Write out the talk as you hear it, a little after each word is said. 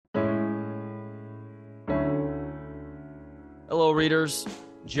Hello, readers.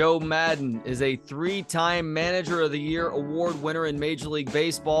 Joe Madden is a three-time Manager of the Year award winner in Major League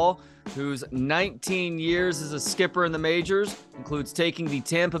Baseball, whose 19 years as a skipper in the majors includes taking the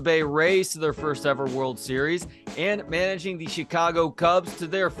Tampa Bay Rays to their first ever World Series and managing the Chicago Cubs to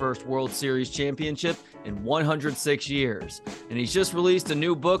their first World Series championship in 106 years. And he's just released a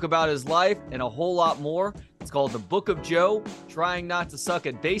new book about his life and a whole lot more. It's called The Book of Joe, Trying Not to Suck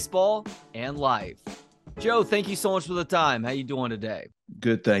at Baseball and Life. Joe, thank you so much for the time. How you doing today?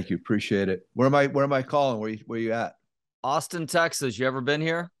 Good, thank you. Appreciate it. Where am I calling? Where you at? Austin, Texas. You ever been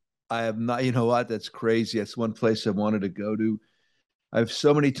here? I have not, you know what? That's crazy. That's one place I wanted to go to. I've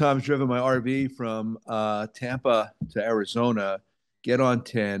so many times driven my RV from Tampa to Arizona, get on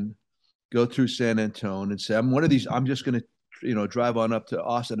 10, go through San Antonio and say, I'm one of these, I'm just going to, drive on up to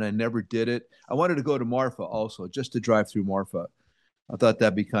Austin. I never did it. I wanted to go to Marfa also, just to drive through Marfa. I thought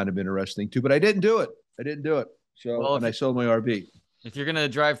that'd be kind of interesting too, but I didn't do it. So, Well, and I sold my RV. if you're going to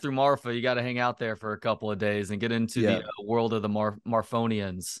drive through Marfa, you got to hang out there for a couple of days and get into Yeah. the world of the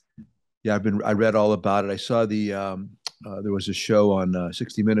Marfonians. Yeah, I read all about it. I saw there was a show on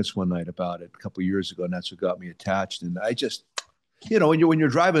 60 Minutes one night about it a couple of years ago, and that's what got me attached. And I just, when you're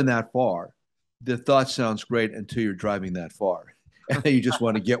driving that far, the thought sounds great until you're driving that far, and then you just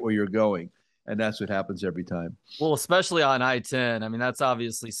want to get where you're going, and that's what happens every time. Well, especially on I-10. I mean, that's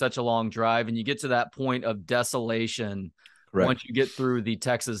obviously such a long drive, and you get to that point of desolation once Correct. you get through the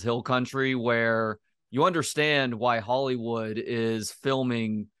Texas Hill Country, where you understand why Hollywood is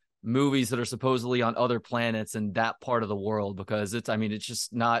filming movies that are supposedly on other planets in that part of the world, because it's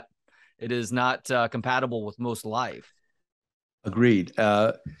just not, it is not compatible with most life. Agreed.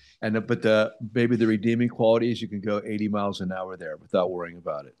 But maybe the redeeming quality is you can go 80 miles an hour there without worrying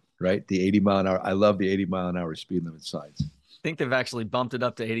about it. Right, the 80 mile an hour. I love the 80 mile an hour speed limit signs. I think they've actually bumped it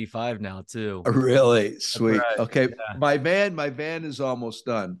up to 85 now too. Really That's sweet. right. Okay, Yeah. my van is almost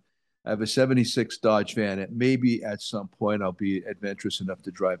done. I have a '76 Dodge van. And maybe at some point I'll be adventurous enough to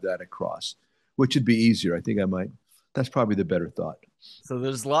drive that across, which would be easier. I think I might. That's probably the better thought. So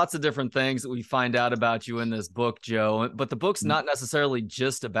there's lots of different things that we find out about you in this book, Joe, but the book's not necessarily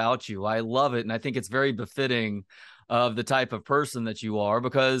just about you. I love it. And I think it's very befitting of the type of person that you are,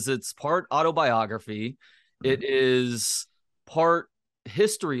 because it's part autobiography. It is part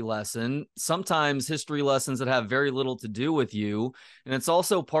history lesson, sometimes history lessons that have very little to do with you. And it's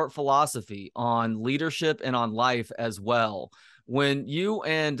also part philosophy on leadership and on life as well. When you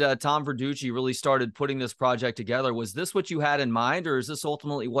and Tom Verducci really started putting this project together, was this what you had in mind, or is this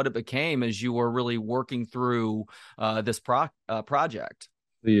ultimately what it became as you were really working through this project?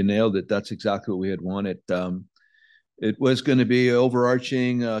 You nailed it. That's exactly what we had wanted. It was going to be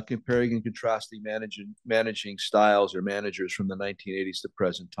overarching, comparing and contrasting managing styles or managers from the 1980s to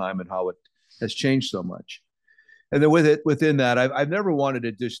present time and how it has changed so much. And then within that, I've never wanted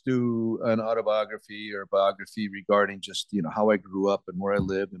to just do an autobiography or biography regarding just how I grew up and where I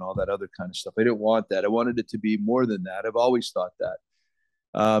lived and all that other kind of stuff. I didn't want that. I wanted it to be more than that. I've always thought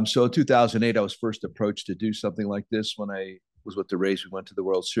that. So in 2008, I was first approached to do something like this when I was with the Rays. We went to the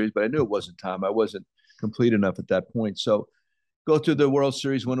World Series, but I knew it wasn't time. I wasn't complete enough at that point. So go to the World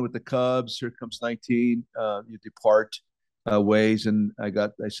Series, win with the Cubs. Here comes 19. You depart ways, and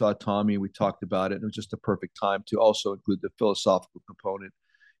I saw Tommy. We talked about it, and it was just a perfect time to also include the philosophical component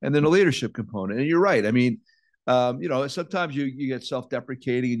and then a leadership component. And you're right. I mean, sometimes you get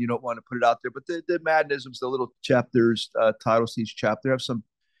self-deprecating and you don't want to put it out there, but the Maddenisms, the little chapters, titles to each chapter have some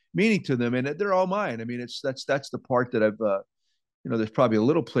meaning to them, and they're all mine. I mean, that's the part that I've there's probably a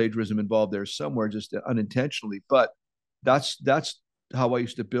little plagiarism involved there somewhere, just unintentionally, but that's how I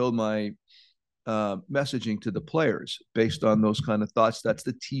used to build my messaging to the players based on those kind of thoughts. That's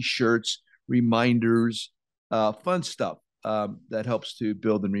the T-shirts, reminders, fun stuff that helps to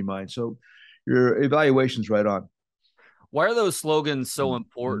build and remind. So your evaluation's right on. Why are those slogans so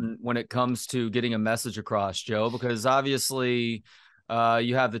important when it comes to getting a message across, Joe? Because obviously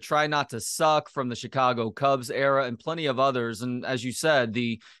you have the try not to suck from the Chicago Cubs era and plenty of others. And as you said,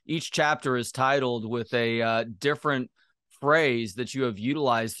 each chapter is titled with a different phrase that you have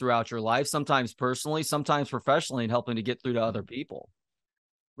utilized throughout your life, sometimes personally, sometimes professionally, and helping to get through to other people.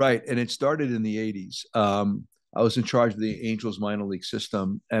 Right. And it started in the 80s. I was in charge of the Angels minor league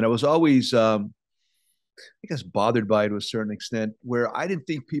system, and I was always, I guess, bothered by it to a certain extent, where I didn't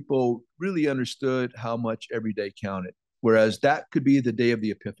think people really understood how much every day counted. Whereas that could be the day of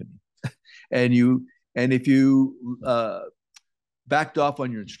the epiphany. and if you backed off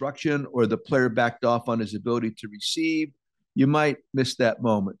on your instruction, or the player backed off on his ability to receive, you might miss that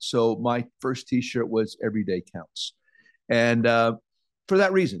moment. So my first T-shirt was "Every Day Counts," and for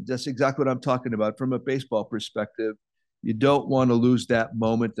that reason, that's exactly what I'm talking about from a baseball perspective. You don't want to lose that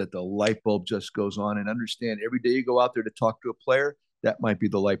moment that the light bulb just goes on, and understand every day you go out there to talk to a player, that might be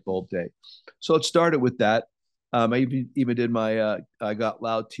the light bulb day. So it started with that. I even did my I got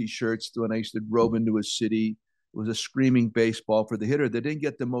loud T-shirts when I used to rove into a city. It was a screaming baseball for the hitter that didn't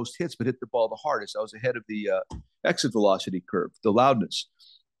get the most hits, but hit the ball the hardest. I was ahead of the exit velocity curve, the loudness,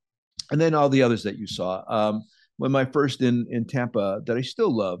 and then all the others that you saw. When my first in Tampa that I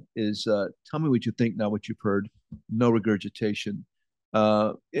still love is tell me what you think, not what you've heard. No regurgitation.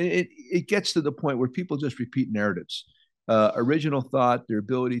 It gets to the point where people just repeat narratives. Original thought, their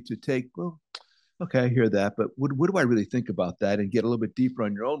ability to take, well, okay, I hear that, but what do I really think about that, and get a little bit deeper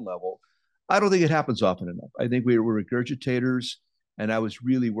on your own level. I don't think it happens often enough. I think we were regurgitators, and I was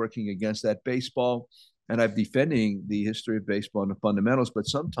really working against that baseball. And I'm defending the history of baseball and the fundamentals, but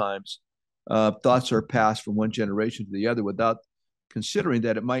sometimes thoughts are passed from one generation to the other without considering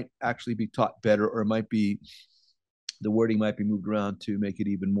that it might actually be taught better, or it might be the wording might be moved around to make it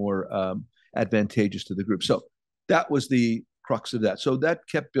even more advantageous to the group. So that was the crux of that. So that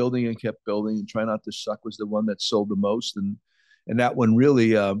kept building and kept building, and Try Not to Suck was the one that sold the most. And that one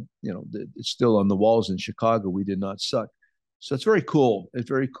really, it's still on the walls in Chicago. We did not suck. So it's very cool. It's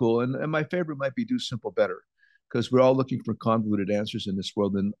very cool. And my favorite might be Do Simple Better, because we're all looking for convoluted answers in this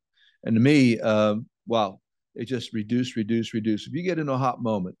world. And to me, wow, it just reduce. If you get in a hot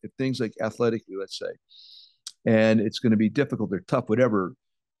moment, if things like athletically, let's say, and it's going to be difficult or tough, whatever,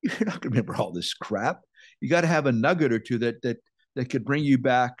 you're not going to remember all this crap. You got to have a nugget or two that could bring you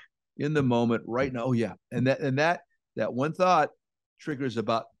back in the moment right now. Oh yeah, and that one thought triggers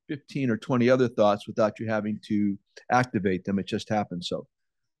about 15 or 20 other thoughts without you having to activate them. It just happens. So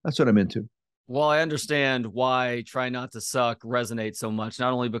that's what I'm into. Well, I understand why Try Not to Suck resonates so much,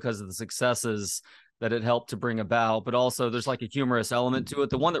 not only because of the successes that it helped to bring about, but also there's like a humorous element to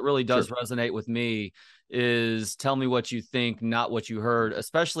it. The one that really does resonate with me is Tell Me What You Think, Not What You Heard,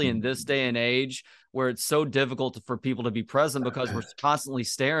 especially in this day and age where it's so difficult for people to be present because we're constantly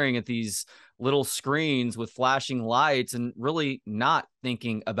staring at these little screens with flashing lights and really not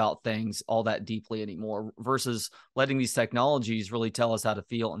thinking about things all that deeply anymore, versus letting these technologies really tell us how to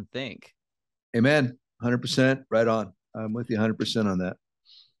feel and think. Amen. 100% right on. I'm with you 100% on that.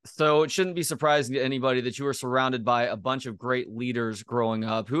 So it shouldn't be surprising to anybody that you were surrounded by a bunch of great leaders growing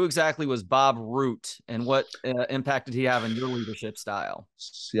up. Who exactly was Bob Root, and what impact did he have on your leadership style?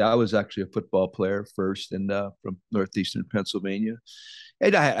 See, I was actually a football player first, and from northeastern Pennsylvania.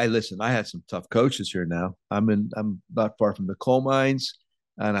 And I listen. I had some tough coaches here. Now I'm not far from the coal mines,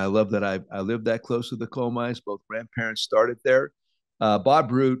 and I love that I lived that close to the coal mines. Both grandparents started there.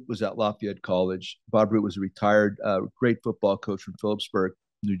 Bob Root was at Lafayette College. Bob Root was a retired, great football coach from Phillipsburg,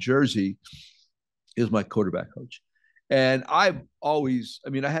 New Jersey. He was my quarterback coach. And I've always, I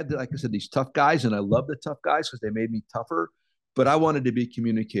mean, I had, like I said, these tough guys, and I love the tough guys because they made me tougher, but I wanted to be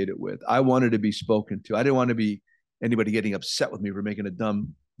communicated with. I wanted to be spoken to. I didn't want to be anybody getting upset with me for making a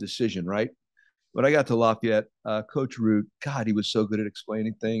dumb decision, right? When I got to Lafayette, Coach Root, God, he was so good at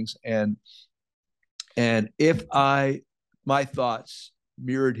explaining things. And if my thoughts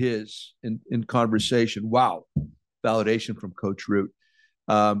mirrored his in conversation, wow, validation from Coach Root.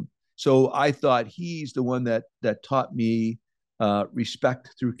 So I thought he's the one that taught me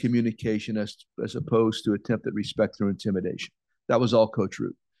respect through communication as opposed to attempted respect through intimidation. That was all Coach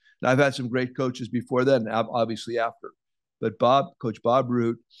Root. Now, I've had some great coaches before then, obviously after, but Coach Bob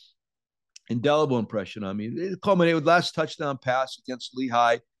Root, indelible impression on me. It culminated with last touchdown pass against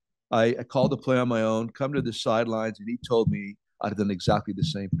Lehigh. I called the play on my own, come to the sidelines, and he told me I'd have done exactly the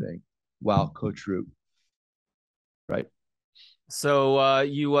same thing. Wow, Coach Root. Right. So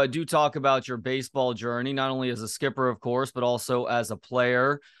you do talk about your baseball journey, not only as a skipper, of course, but also as a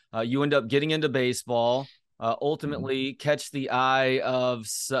player. You end up getting into baseball, ultimately catch the eye of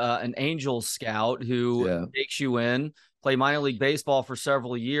an Angels scout who takes you in, play minor league baseball for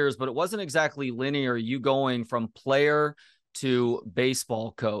several years, but it wasn't exactly linear, you going from player to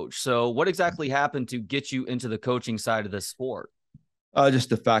baseball coach. So what exactly happened to get you into the coaching side of this sport? Just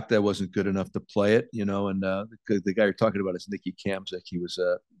the fact that I wasn't good enough to play it, and the guy you're talking about is Nicky Kamzik. He was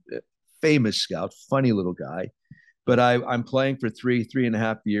a famous scout, funny little guy. But I'm playing for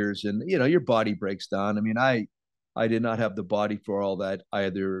 3.5 years, and your body breaks down. I mean, I did not have the body for all that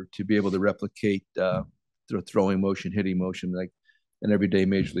either to be able to replicate throwing motion, hitting motion like an everyday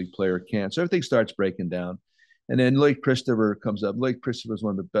major league player can. So everything starts breaking down. And then Lloyd Christopher comes up. Lloyd Christopher is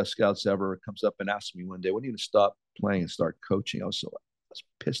one of the best scouts ever. Comes up and asks me one day, "When are you going to stop playing and start coaching?" I was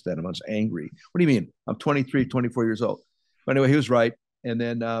pissed at him. I was angry. What do you mean? I'm 23, 24 years old. But anyway, he was right. And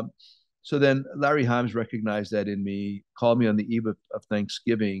then, so then Larry Himes recognized that in me, called me on the eve of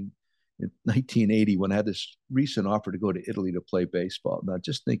Thanksgiving, in 1980 when I had this recent offer to go to Italy to play baseball. Now,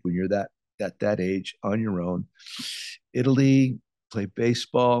 just think when you're that at that age on your own, Italy, play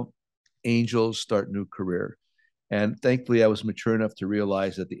baseball, Angels, start a new career. And thankfully, I was mature enough to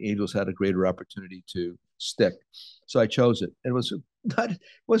realize that the Angels had a greater opportunity to stick. So I chose it. It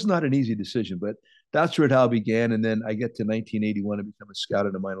was not an easy decision, but that's where it all began. And then I get to 1981 and become a scout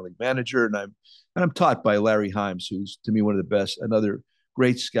and a minor league manager. And I'm taught by Larry Himes, who's to me one of the best, another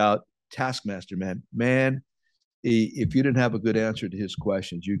great scout, taskmaster, man. If you didn't have a good answer to his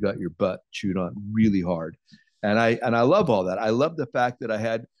questions, you got your butt chewed on really hard. And I love all that. I love the fact that I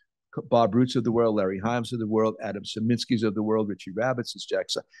had Bob Roots of the world, Larry Himes of the world, Adam Saminsky's of the world, Richie Rabbits,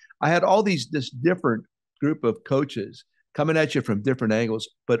 Jackson. I had all this different group of coaches coming at you from different angles,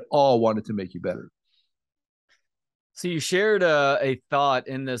 but all wanted to make you better. So you shared a thought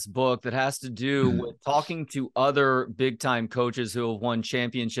in this book that has to do with talking to other big-time coaches who have won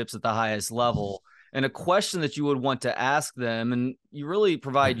championships at the highest level, and a question that you would want to ask them, and you really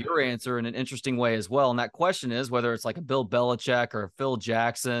provide your answer in an interesting way as well. And that question is whether it's like a Bill Belichick or a Phil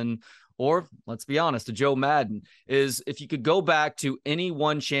Jackson, or let's be honest, a Joe Madden, is if you could go back to any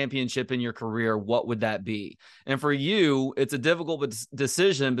one championship in your career, what would that be? And for you, it's a difficult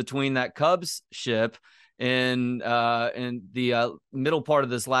decision between that Cubs ship in the middle part of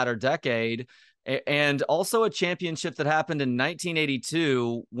this latter decade, and also a championship that happened in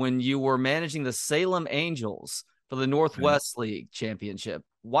 1982 when you were managing the Salem Angels for the Northwest League Championship.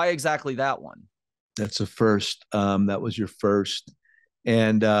 Why exactly that one? That's a first. That was your first,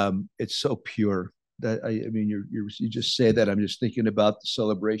 and it's so pure that I mean, you just say that. I'm just thinking about the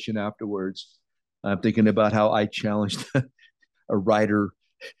celebration afterwards. I'm thinking about how I challenged a writer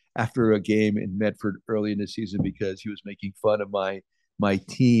after a game in Medford early in the season because he was making fun of my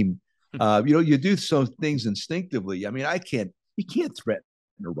team. You do some things instinctively. I mean, you can't threaten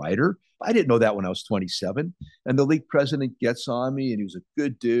a writer. I didn't know that when I was 27. And the league president gets on me, and he was a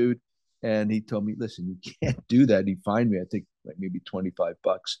good dude. And he told me, listen, you can't do that. And he fined me, I think, like maybe $25.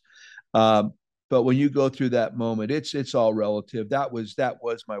 But when you go through that moment, it's all relative. That was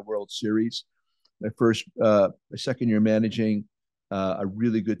my World Series. My second year managing a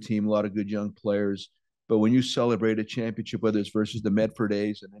really good team, a lot of good young players. But when you celebrate a championship, whether it's versus the Medford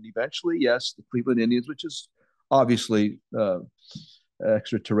A's and then eventually, yes, the Cleveland Indians, which is obviously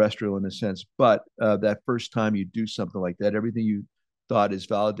extraterrestrial in a sense, but that first time you do something like that, everything you thought is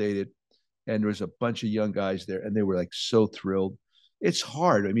validated. And there was a bunch of young guys there, and they were like so thrilled. It's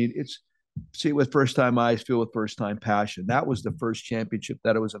hard. I mean, see it with first time eyes, feel with first time passion. That was the first championship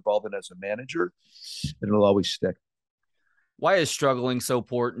that I was involved in as a manager, and it'll always stick. Why is struggling so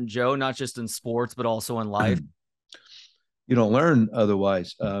important, Joe? Not just in sports, but also in life. You don't learn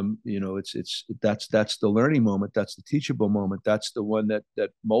otherwise. That's the learning moment. That's the teachable moment. That's the one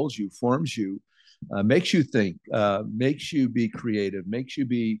that molds you, forms you, makes you think, makes you be creative, makes you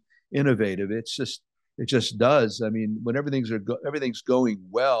be innovative. It just does. I mean, when everything's going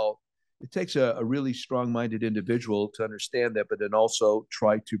well, it takes a really strong-minded individual to understand that, but then also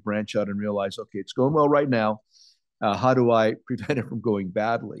try to branch out and realize, okay, it's going well right now. How do I prevent it from going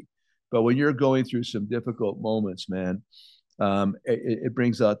badly? But when you're going through some difficult moments, man, it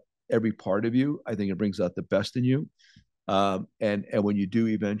brings out every part of you. I think it brings out the best in you. And when you do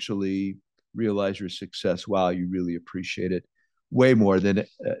eventually realize your success, wow, you really appreciate it way more than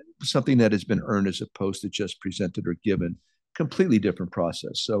something that has been earned as opposed to just presented or given. Completely different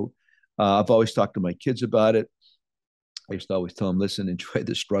process. So I've always talked to my kids about it. I used to always tell them, listen, enjoy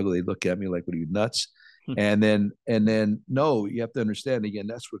the struggle. They look at me like, what are you, nuts? And then no, you have to understand, again,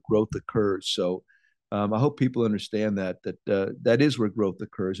 that's where growth occurs. So I hope people understand that is where growth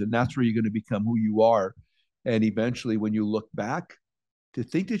occurs, and that's where you're going to become who you are. And eventually, when you look back, to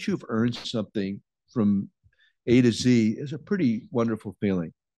think that you've earned something from A to Z is a pretty wonderful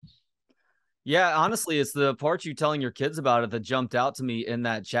feeling. Yeah, honestly, it's the part you telling your kids about it that jumped out to me in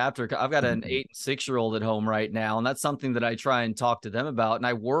that chapter. I've got an 8 and 6-year-old at home right now, and that's something that I try and talk to them about. And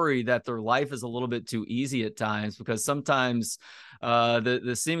I worry that their life is a little bit too easy at times, because sometimes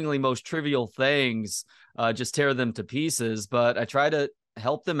the seemingly most trivial things just tear them to pieces. But I try to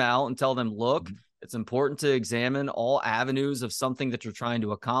help them out and tell them, look, it's important to examine all avenues of something that you're trying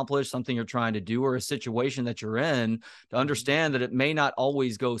to accomplish, something you're trying to do, or a situation that you're in, to understand that it may not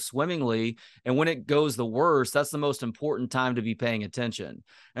always go swimmingly. And when it goes the worst, that's the most important time to be paying attention.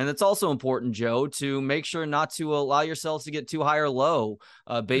 And it's also important, Joe, to make sure not to allow yourselves to get too high or low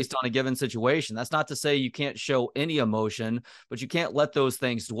based on a given situation. That's not to say you can't show any emotion, but you can't let those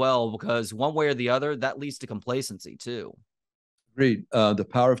things dwell, because one way or the other, that leads to complacency too. Agreed. The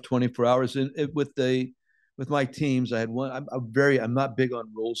power of 24 hours with the with my teams, I had one. I'm not big on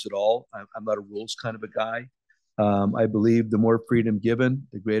rules at all. I'm not a rules kind of a guy. I believe the more freedom given,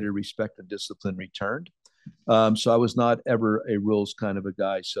 the greater respect and discipline returned. So I was not ever a rules kind of a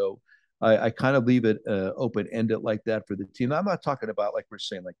guy. So I kind of leave it open ended like that for the team. I'm not talking about like we're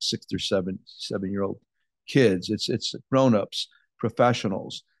saying like 6 or 7 year old kids. It's grown ups,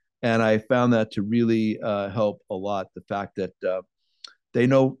 professionals, and I found that to really help a lot. The fact that they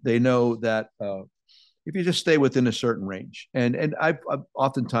know that if you just stay within a certain range, and I've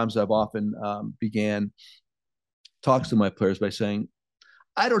oftentimes I've often began talks to my players by saying,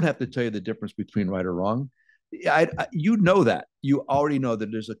 I don't have to tell you the difference between right or wrong. You know that. You already know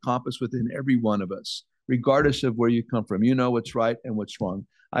that there's a compass within every one of us, regardless of where you come from. You know what's right and what's wrong.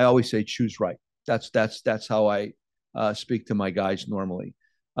 I always say choose right. That's how I speak to my guys normally,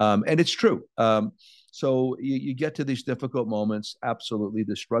 and it's true. So you get to these difficult moments. Absolutely,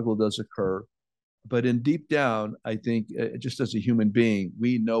 the struggle does occur, but in deep down, I think just as a human being,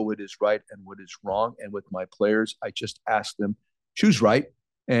 we know what is right and what is wrong. And with my players, I just ask them choose right,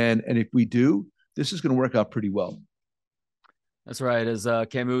 and if we do, this is going to work out pretty well. That's right. As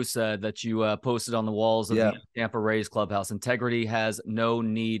Camus said, that you posted on the walls of the Tampa Rays clubhouse, integrity has no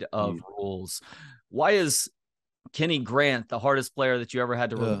need of rules. Why is Kenny Grant the hardest player that you ever had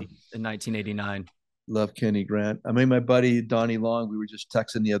to release in 1989? Love Kenny Grant. I mean, my buddy Donnie Long, we were just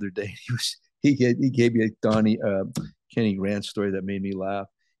texting the other day. He gave me a Kenny Grant story that made me laugh.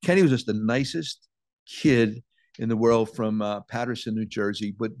 Kenny was just the nicest kid in the world from Paterson, New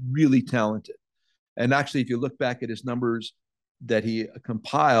Jersey, but really talented. And actually, if you look back at his numbers that he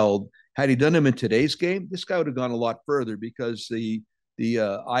compiled, had he done them in today's game, this guy would have gone a lot further because the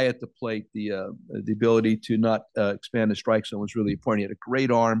eye at the plate, the ability to not expand the strike zone was really important. He had a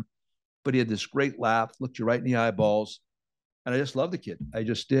great arm, but he had this great laugh, looked you right in the eyeballs, and I just love the kid. I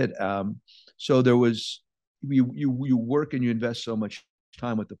just did. So there was you work and you invest so much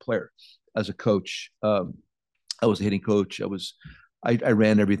time with the player. As a coach, I was a hitting coach. I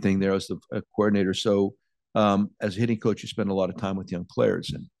ran everything there. I was the coordinator. So as a hitting coach, you spend a lot of time with young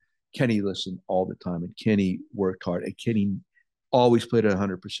players. And Kenny listened all the time, and Kenny worked hard. And Kenny always played at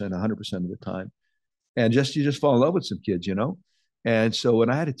 100%, 100% of the time. And you just fall in love with some kids, you know. And so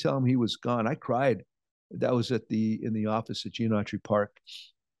when I had to tell him he was gone, I cried. That was in the office at Gene Autry Park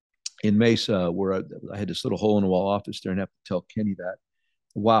in Mesa, where I had this little hole in the wall office there, and have to tell Kenny that.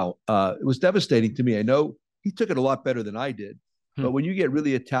 Wow, it was devastating to me. I know he took it a lot better than I did, but when you get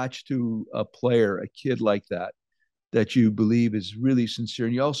really attached to a player, a kid like that you believe is really sincere,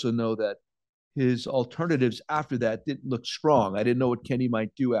 and you also know that his alternatives after that didn't look strong. I didn't know what Kenny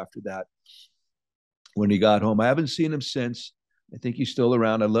might do after that when he got home. I haven't seen him since. I think he's still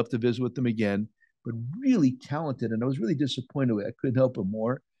around. I'd love to visit with him again, but really talented. And I was really disappointed I couldn't help him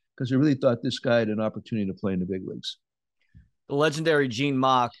more because I really thought this guy had an opportunity to play in the big leagues. The legendary Gene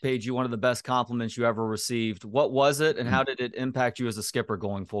Mauch paid you one of the best compliments you ever received. What was it, and how did it impact you as a skipper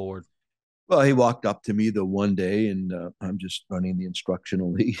going forward? Well, he walked up to me the one day, and I'm just running the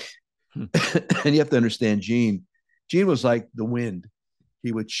instructional league. And you have to understand Gene. Gene was like the wind.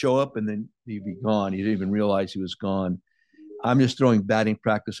 He would show up and then he'd be gone. He didn't even realize he was gone. I'm just throwing batting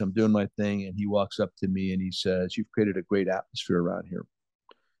practice. I'm doing my thing. And he walks up to me and he says, "You've created a great atmosphere around here."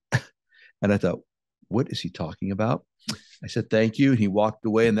 And I thought, what is he talking about? I said, "Thank you." And he walked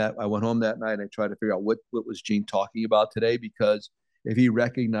away, and I went home that night and I tried to figure out what was Gene talking about today, because if he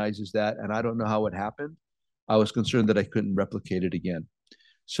recognizes that, and I don't know how it happened, I was concerned that I couldn't replicate it again.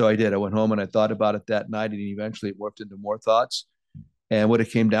 So I did. I went home and I thought about it that night, and eventually it morphed into more thoughts. And what it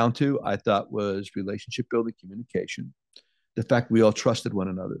came down to, I thought, was relationship building, communication, the fact we all trusted one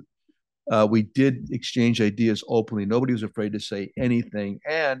another. We did exchange ideas openly. Nobody was afraid to say anything.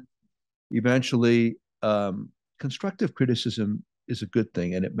 And eventually, constructive criticism is a good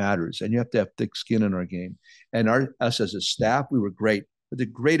thing, and it matters. And you have to have thick skin in our game. And us as a staff, we were great. The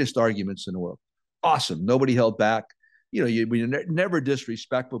greatest arguments in the world. Awesome. Nobody held back. We never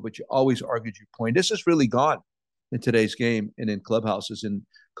disrespectful, but you always argued your point. This is really gone in today's game and in clubhouses and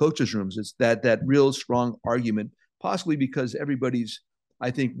coaches' rooms. It's that real strong argument, possibly because everybody's,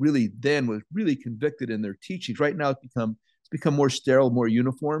 I think, really then was really convicted in their teachings. Right now, it's become more sterile, more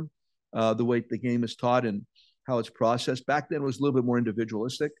uniform, the way the game is taught and how it's processed. Back then, it was a little bit more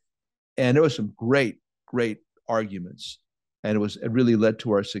individualistic, and there was some great arguments, and it really led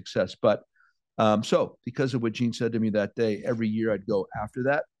to our success. But so because of what Gene said to me that day, every year I'd go after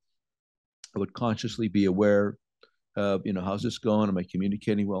that. I would consciously be aware of, how's this going? Am I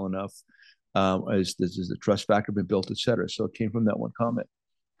communicating well enough? Is the trust factor been built, et cetera? So it came from that one comment.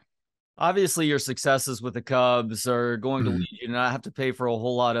 Obviously, your successes with the Cubs are going to Mhm. lead you to not have to pay for a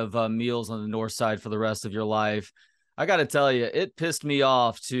whole lot of meals on the north side for the rest of your life. I got to tell you, it pissed me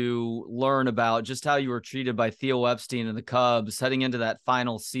off to learn about just how you were treated by Theo Epstein and the Cubs heading into that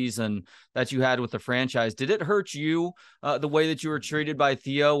final season that you had with the franchise. Did it hurt you the way that you were treated by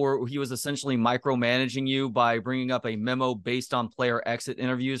Theo, where he was essentially micromanaging you by bringing up a memo based on player exit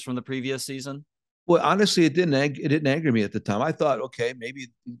interviews from the previous season? Well, honestly, it didn't anger me at the time. I thought, okay, maybe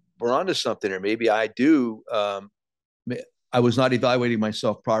we're onto something, or maybe I do. I was not evaluating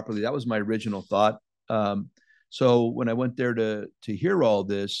myself properly. That was my original thought. Um, so when I went there to hear all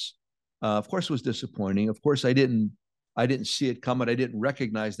this, of course, it was disappointing. Of course, I didn't see it coming. I didn't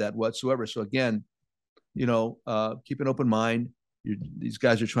recognize that whatsoever. So again, keep an open mind. These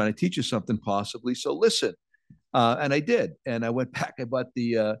guys are trying to teach you something, possibly. So listen, and I did. And I went back. I bought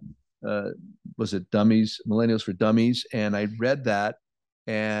the uh, was it Dummies, Millennials for Dummies, and I read that.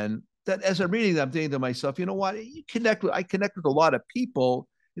 And that as I'm reading that, I'm thinking to myself, you know what? I connect with a lot of people.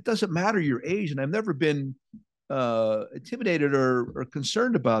 It doesn't matter your age, and I've never been intimidated or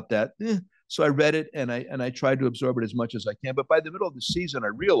concerned about that. So I read it and I tried to absorb it as much as I can. But by the middle of the season, I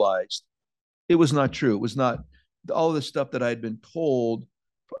realized it was not true. It was not all the stuff that I had been told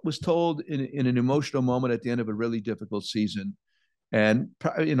was told in an emotional moment at the end of a really difficult season. And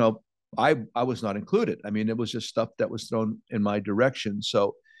I was not included. I mean, it was just stuff that was thrown in my direction.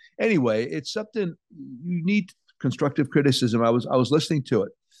 So anyway, it's something you need constructive criticism. I was listening to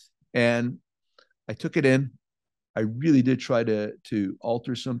it and I took it in. I really did try to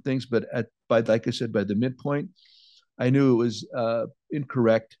alter some things, but by like I said, by the midpoint, I knew it was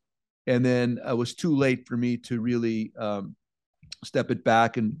incorrect, and then it was too late for me to really step it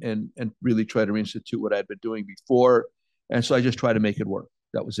back and really try to reinstitute what I'd been doing before. And so I just tried to make it work.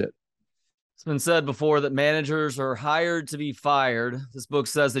 That was it. It's been said before that managers are hired to be fired. This book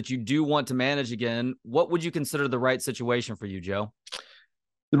says that you do want to manage again. What would you consider the right situation for you, Joe?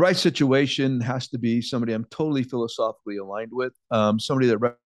 The right situation has to be somebody I'm totally philosophically aligned with, somebody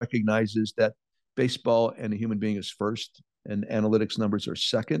that recognizes that baseball and a human being is first and analytics numbers are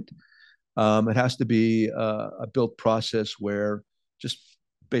second. It has to be a built process where, just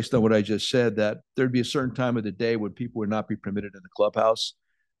based on what I just said, that there'd be a certain time of the day when people would not be permitted in the clubhouse.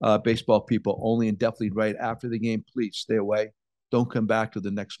 Baseball people only, and definitely right after the game, please stay away. Don't come back to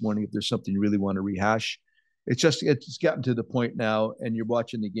the next morning if there's something you really want to rehash. It's gotten to the point now, and you're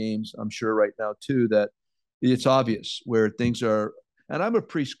watching the games, I'm sure right now too, that it's obvious where things are. And I'm a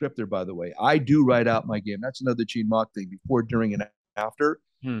prescriptor, by the way. I do write out my game. That's another Gene Mock thing, before, during, and after.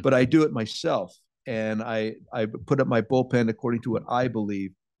 Hmm. But I do it myself, and I put up my bullpen according to what I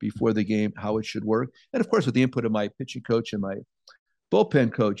believe before the game, how it should work, and of course with the input of my pitching coach and my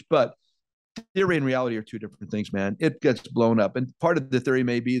bullpen coach. But theory and reality are two different things, man. It gets blown up, and part of the theory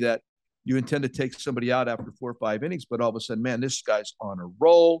may be that you intend to take somebody out after 4 or 5 innings, but all of a sudden, man, this guy's on a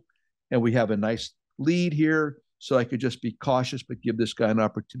roll, and we have a nice lead here. So I could just be cautious, but give this guy an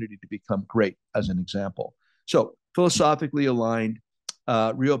opportunity to become great, as an example. So philosophically aligned,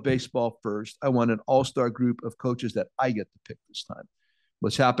 real baseball first. I want an all-star group of coaches that I get to pick this time.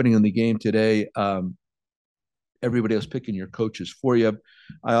 What's happening in the game today? Everybody else picking your coaches for you.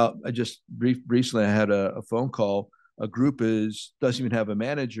 I just recently I had a phone call. A group doesn't even have a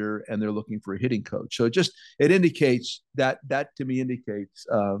manager, and they're looking for a hitting coach. So it indicates that to me indicates,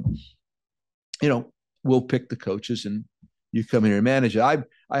 we'll pick the coaches and you come here and manage it.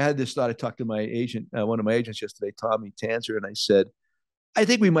 I had this thought. I talked to my agent, one of my agents yesterday, Tommy Tanzer, and I said, I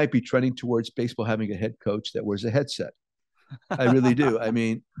think we might be trending towards baseball having a head coach that wears a headset. I really do. I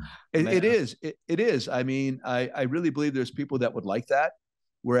mean, it is. It is. I mean, I really believe there's people that would like that.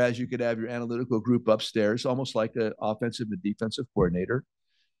 Whereas you could have your analytical group upstairs, almost like an offensive and defensive coordinator,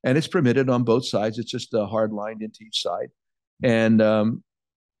 and it's permitted on both sides. It's just a hard line into each side, and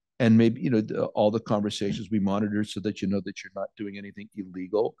maybe all the conversations we monitor so that you know that you're not doing anything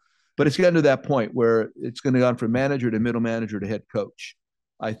illegal. But it's gotten to that point where it's going to go from manager to middle manager to head coach,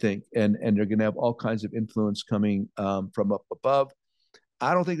 I think, and they're going to have all kinds of influence coming from up above.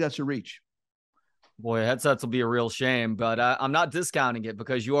 I don't think that's a reach. Boy, headsets will be a real shame, but I'm not discounting it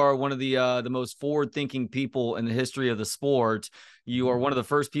because you are one of the most forward-thinking people in the history of the sport. You are one of the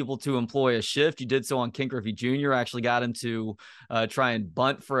first people to employ a shift. You did so on Ken Griffey Jr. Actually got him to try and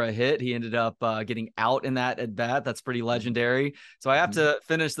bunt for a hit. He ended up getting out in that at bat. That's pretty legendary. So I have to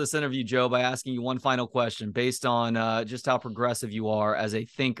finish this interview, Joe, by asking you one final question based on just how progressive you are as a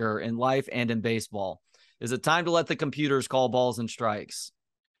thinker in life and in baseball. Is it time to let the computers call balls and strikes?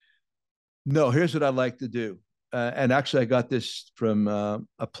 No, here's what I'd like to do. And actually, I got this from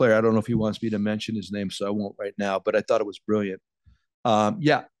a player. I don't know if he wants me to mention his name, so I won't right now, but I thought it was brilliant.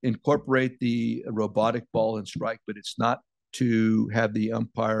 Yeah, incorporate the robotic ball and strike, but it's not to have the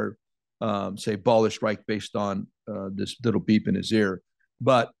umpire say ball or strike based on this little beep in his ear.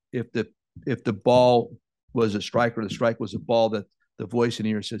 But if the ball was a strike or the strike was a ball, that the voice in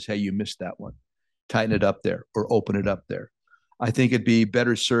the ear says, "Hey, you missed that one. Tighten it up there or open it up there." I think it'd be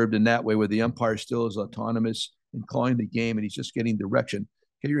better served in that way, where the umpire still is autonomous in calling the game and he's just getting direction.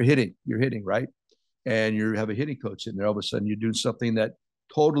 Okay, you're hitting, right? And you have a hitting coach in there. All of a sudden, you're doing something that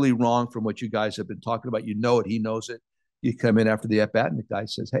totally wrong from what you guys have been talking about. You know it. He knows it. You come in after the at bat, and the guy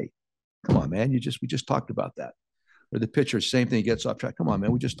says, "Hey, come on, man. We just talked about that." Or the pitcher, same thing, gets off track. "Come on,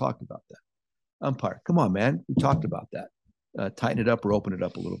 man. We just talked about that." Umpire, "Come on, man. We talked about that. Tighten it up or open it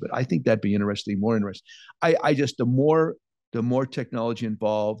up a little bit." I think that'd be interesting, more interesting. I just the more technology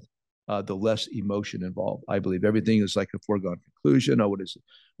involved, the less emotion involved. I believe everything is like a foregone conclusion. Oh, what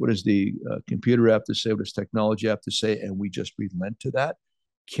does the computer have to say? What does technology have to say? And we just relent to that.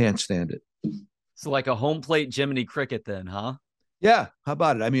 Can't stand it. So like a home plate Jiminy Cricket then, huh? Yeah, how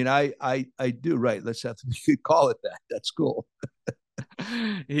about it? I mean, I do, right. Let's have to we could call it that. That's cool.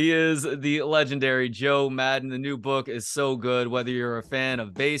 He is the legendary Joe Maddon. The new book is so good. Whether you're a fan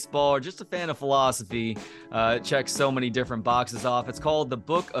of baseball or just a fan of philosophy, it checks so many different boxes off. It's called The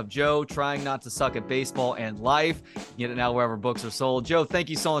Book of Joe, Trying Not to Suck at Baseball and Life. You can get it now wherever books are sold. Joe, thank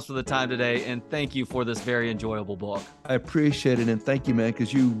you so much for the time today, and thank you for this very enjoyable book. I appreciate it, and thank you, man,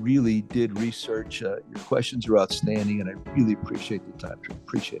 because you really did research. Your questions are outstanding, and I really appreciate the time.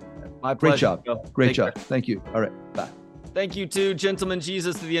 Appreciate it, man. My pleasure. Great job. Great job. Thank you. All right, bye. Thank you to Gentleman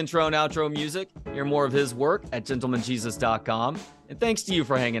Jesus for the intro and outro music. Hear more of his work at gentlemanjesus.com. And thanks to you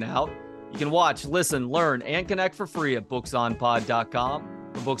for hanging out. You can watch, listen, learn, and connect for free at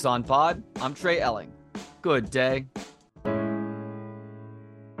booksonpod.com. For Books on Pod, I'm Trey Elling. Good day.